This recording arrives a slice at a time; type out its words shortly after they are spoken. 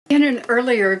In an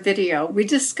earlier video, we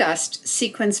discussed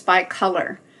sequence by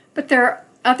color, but there are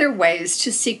other ways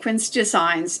to sequence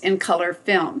designs in color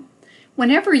film.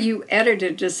 Whenever you edit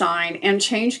a design and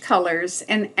change colors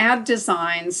and add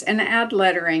designs and add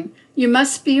lettering, you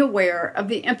must be aware of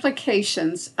the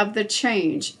implications of the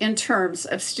change in terms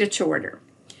of stitch order.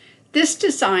 This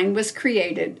design was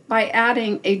created by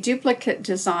adding a duplicate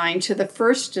design to the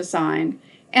first design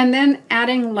and then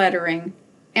adding lettering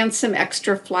and some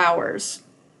extra flowers.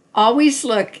 Always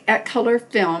look at color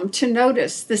film to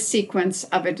notice the sequence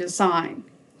of a design.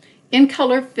 In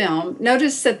color film,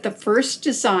 notice that the first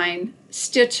design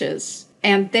stitches,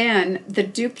 and then the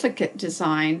duplicate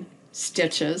design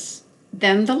stitches,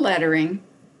 then the lettering,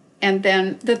 and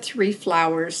then the 3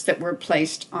 flowers that were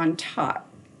placed on top.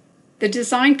 The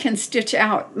design can stitch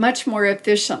out much more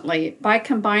efficiently by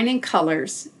combining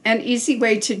colors. An easy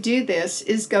way to do this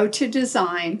is go to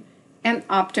Design and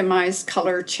Optimize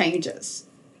Color Changes.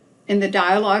 In the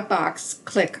dialog box,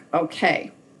 click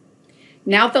OK.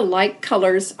 Now the light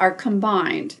colors are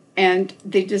combined and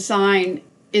the design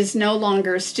is no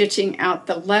longer stitching out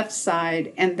the left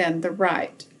side and then the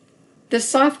right. The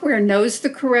software knows the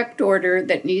correct order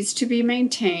that needs to be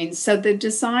maintained, so the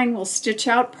design will stitch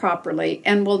out properly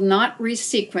and will not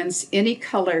resequence any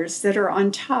colors that are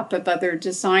on top of other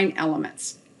design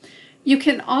elements. You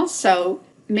can also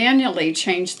manually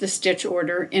change the stitch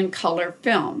order in color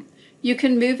film. You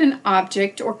can move an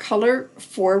object or color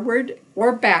forward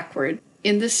or backward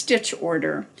in the stitch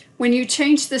order. When you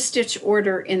change the stitch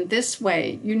order in this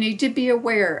way, you need to be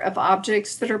aware of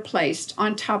objects that are placed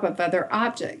on top of other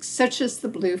objects, such as the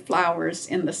blue flowers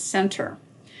in the center.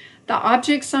 The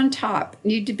objects on top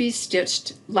need to be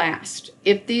stitched last.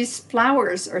 If these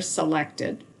flowers are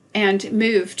selected and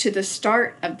moved to the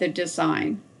start of the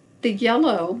design, the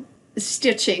yellow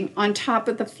stitching on top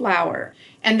of the flower,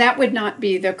 and that would not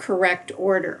be the correct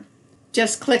order.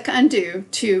 Just click undo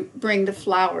to bring the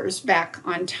flowers back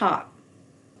on top.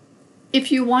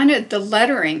 If you wanted the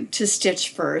lettering to stitch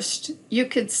first, you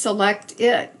could select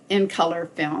it in color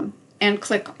film and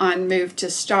click on Move to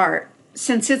Start.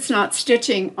 Since it's not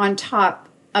stitching on top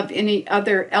of any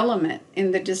other element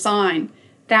in the design,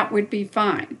 that would be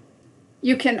fine.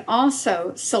 You can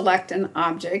also select an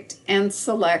object and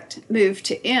select Move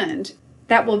to End.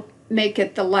 That will make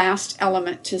it the last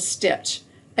element to stitch.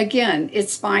 Again,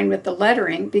 it's fine with the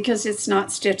lettering because it's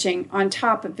not stitching on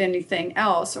top of anything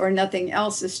else, or nothing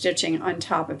else is stitching on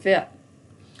top of it.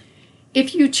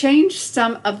 If you change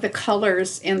some of the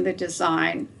colors in the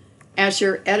design as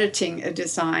you're editing a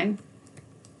design,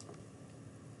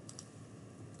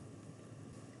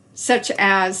 such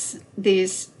as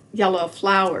these yellow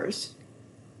flowers,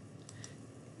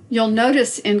 you'll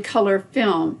notice in color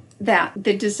film that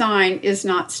the design is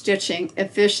not stitching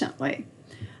efficiently.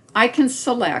 I can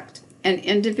select an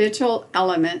individual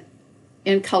element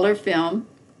in color film,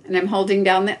 and I'm holding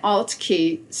down the Alt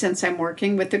key since I'm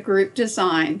working with a group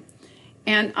design,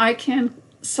 and I can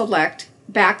select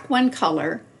back one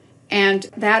color, and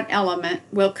that element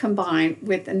will combine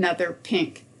with another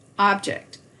pink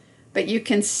object. But you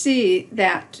can see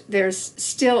that there's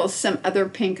still some other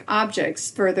pink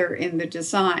objects further in the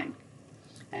design.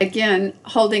 Again,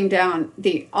 holding down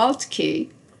the Alt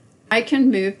key, I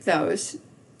can move those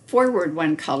forward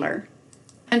one color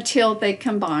until they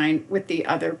combine with the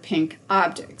other pink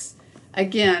objects.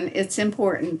 Again, it's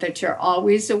important that you're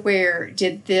always aware,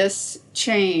 did this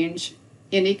change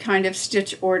any kind of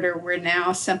stitch order where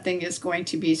now something is going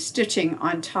to be stitching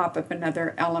on top of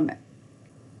another element.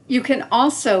 You can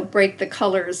also break the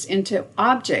colors into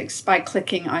objects by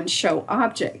clicking on Show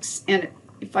Objects. And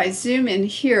if I zoom in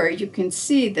here, you can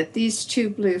see that these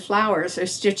 2 blue flowers are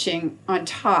stitching on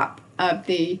top of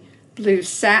the blue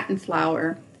satin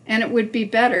flower, and it would be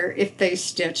better if they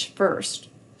stitch first.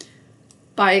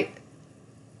 By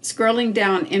scrolling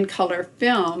down in color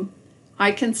film,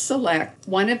 I can select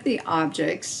one of the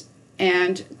objects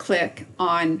and click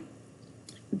on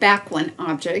back one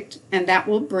object, and that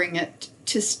will bring it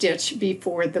to stitch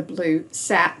before the blue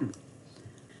satin.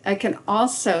 I can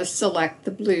also select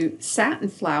the blue satin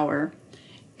flower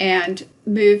and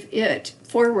move it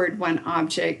forward one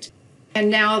object, and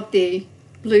now the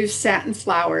blue satin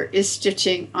flower is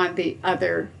stitching on the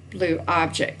other blue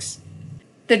objects.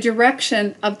 The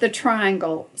direction of the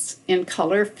triangles in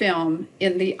color film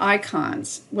in the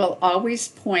icons will always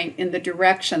point in the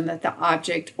direction that the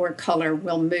object or color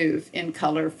will move in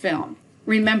color film.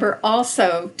 Remember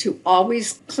also to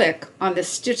always click on the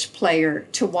stitch player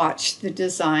to watch the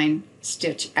design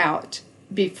stitch out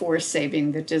before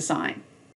saving the design.